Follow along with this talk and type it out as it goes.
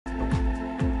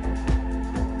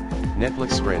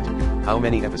Netflix Sprint. How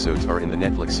many episodes are in the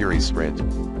Netflix series Sprint?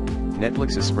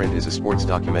 Netflix's Sprint is a sports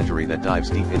documentary that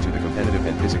dives deep into the competitive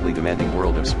and physically demanding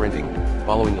world of sprinting,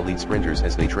 following elite sprinters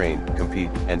as they train, compete,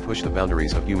 and push the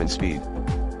boundaries of human speed.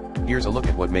 Here's a look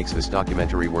at what makes this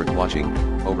documentary worth watching.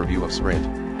 Overview of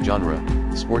Sprint. Genre: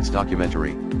 sports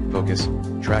documentary. Focus: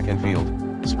 track and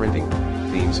field, sprinting.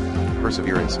 Themes: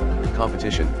 perseverance,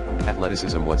 competition,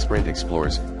 athleticism. What Sprint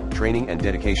explores: training and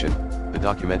dedication. The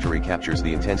documentary captures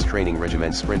the intense training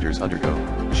regimens sprinters undergo,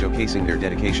 showcasing their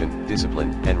dedication,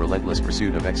 discipline, and relentless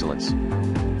pursuit of excellence.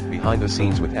 Behind the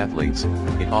scenes with athletes,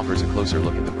 it offers a closer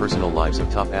look at the personal lives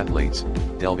of top athletes,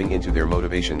 delving into their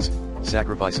motivations,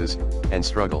 sacrifices, and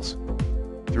struggles.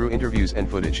 Through interviews and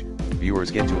footage,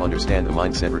 viewers get to understand the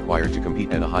mindset required to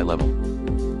compete at a high level.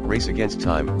 Race against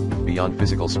time. Beyond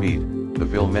physical speed, the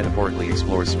film metaphorically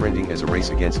explores sprinting as a race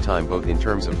against time, both in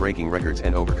terms of breaking records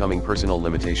and overcoming personal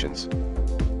limitations.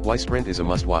 Why Sprint is a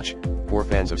must-watch. For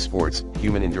fans of sports,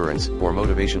 human endurance, or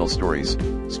motivational stories,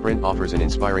 Sprint offers an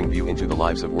inspiring view into the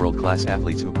lives of world-class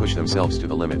athletes who push themselves to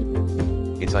the limit.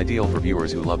 It's ideal for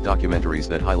viewers who love documentaries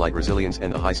that highlight resilience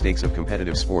and the high stakes of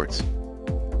competitive sports.